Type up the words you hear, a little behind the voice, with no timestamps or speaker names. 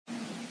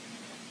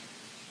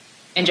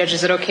And Judge,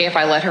 is it okay if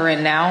I let her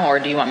in now, or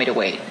do you want me to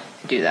wait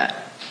to do that?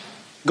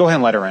 Go ahead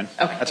and let her in.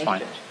 Okay. That's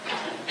fine.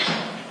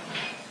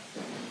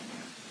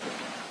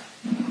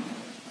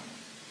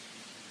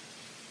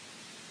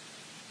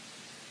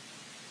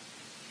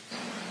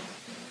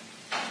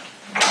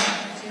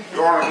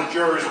 Your Honor, the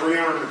jury is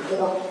re-entering the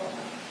court.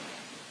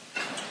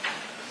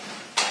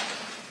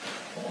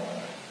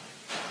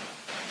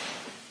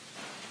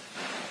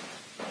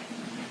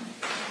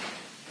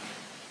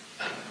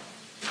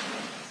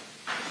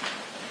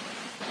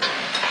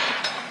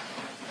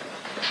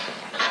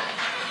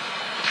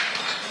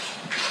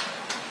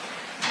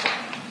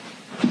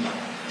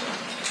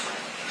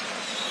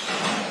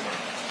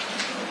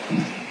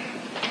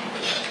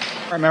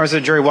 All right, members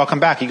of the jury, welcome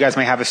back. You guys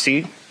may have a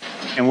seat.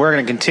 And we're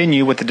going to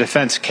continue with the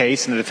defense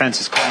case, and the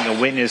defense is calling a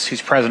witness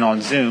who's present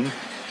on Zoom.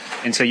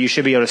 And so you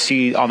should be able to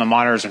see on the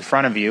monitors in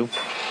front of you.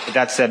 With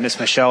that said, Ms.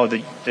 Michelle,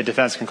 the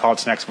defense can call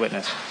its next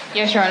witness.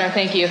 Yes, Your Honor,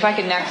 thank you. If I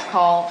could next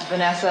call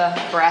Vanessa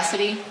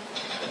Bracetty.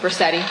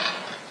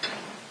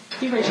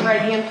 Can you raise your right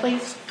hand,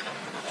 please?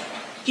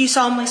 Do you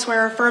solemnly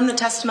swear or affirm the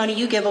testimony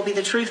you give will be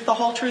the truth, the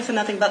whole truth, and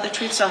nothing but the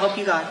truth, so help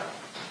you God?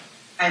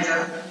 I do.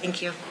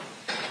 Thank you.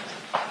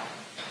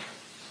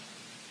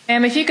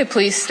 Ma'am, if you could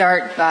please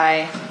start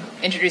by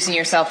introducing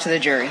yourself to the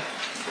jury.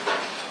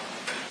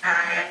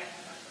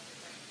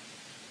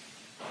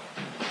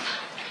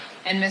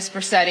 And Ms.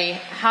 Bracetty,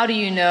 how do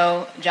you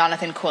know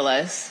Johnathan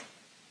Quiles?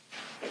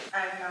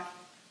 I know.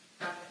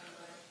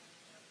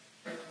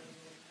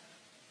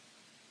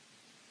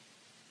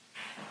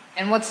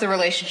 And what's the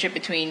relationship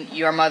between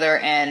your mother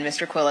and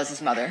Mr.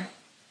 Quiles' mother?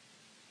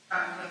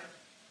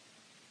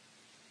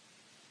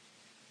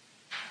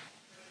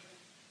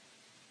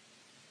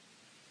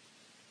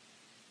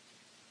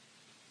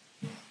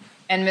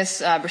 And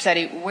Ms.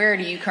 Bracetty, where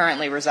do you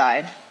currently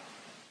reside?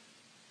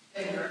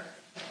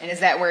 And is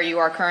that where you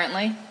are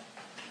currently?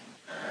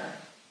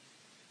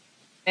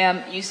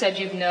 Ma'am, you said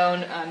you've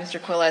known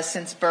Mr. Quiles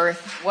since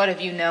birth. What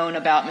have you known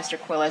about Mr.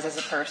 Quiles as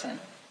a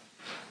person?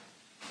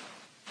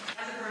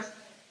 As a person.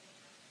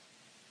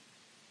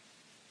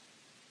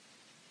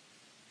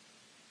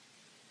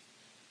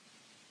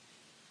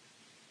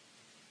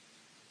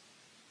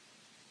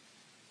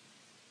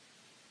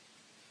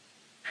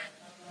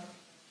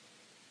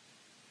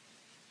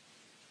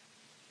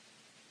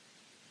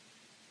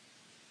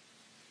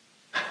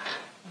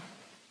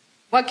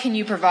 What can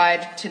you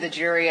provide to the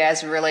jury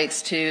as it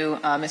relates to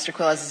Mr.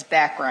 Quiles'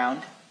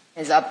 background,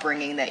 his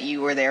upbringing that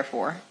you were there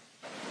for?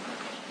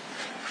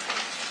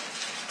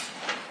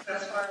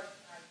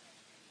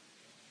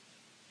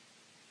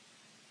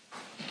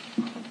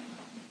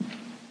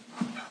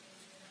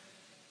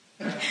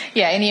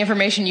 Yeah, any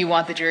information you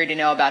want the jury to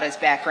know about his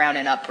background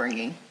and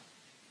upbringing.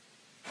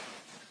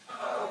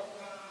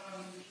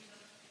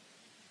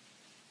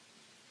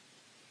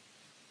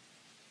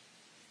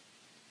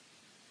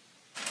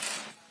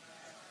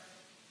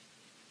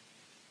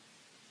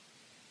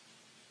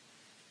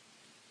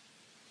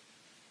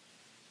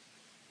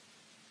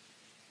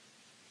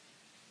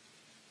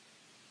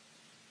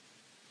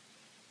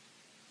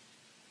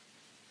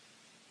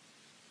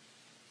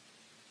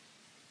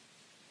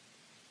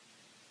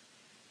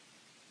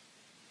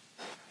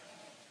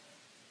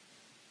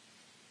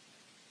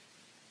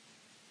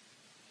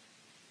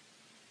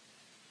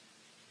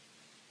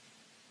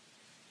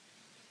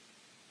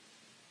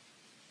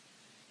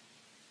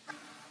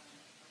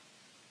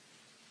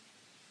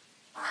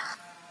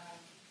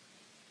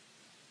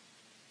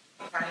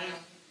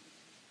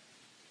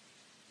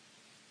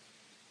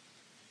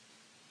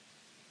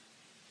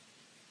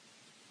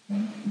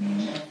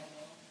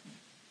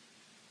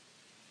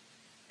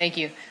 Thank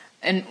you.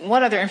 And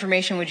what other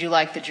information would you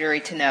like the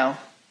jury to know?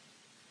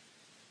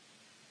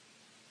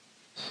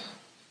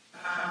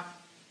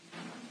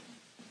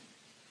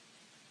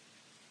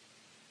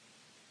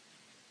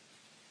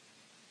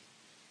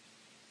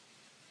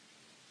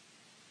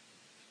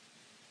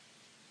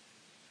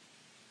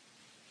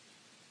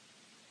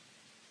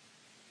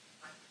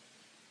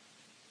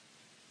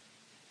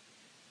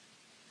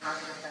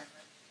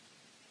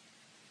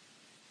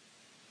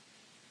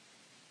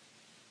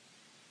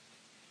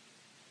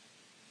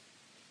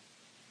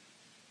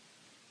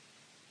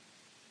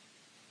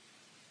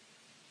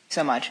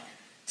 So much.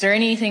 Is there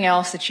anything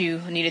else that you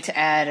needed to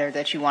add or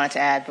that you wanted to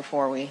add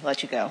before we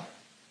let you go?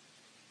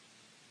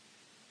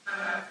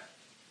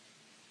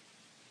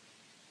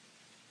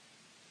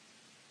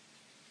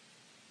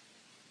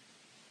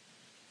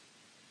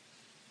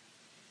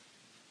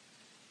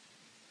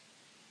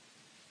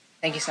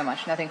 Thank you so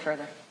much. Nothing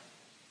further.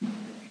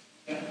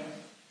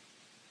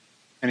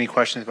 Any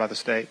questions about the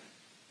state?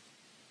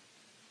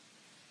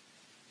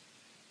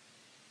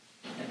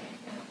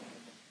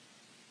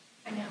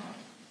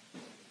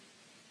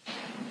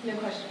 No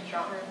questions,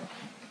 Your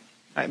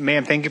Honor.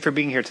 Ma'am, thank you for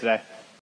being here today.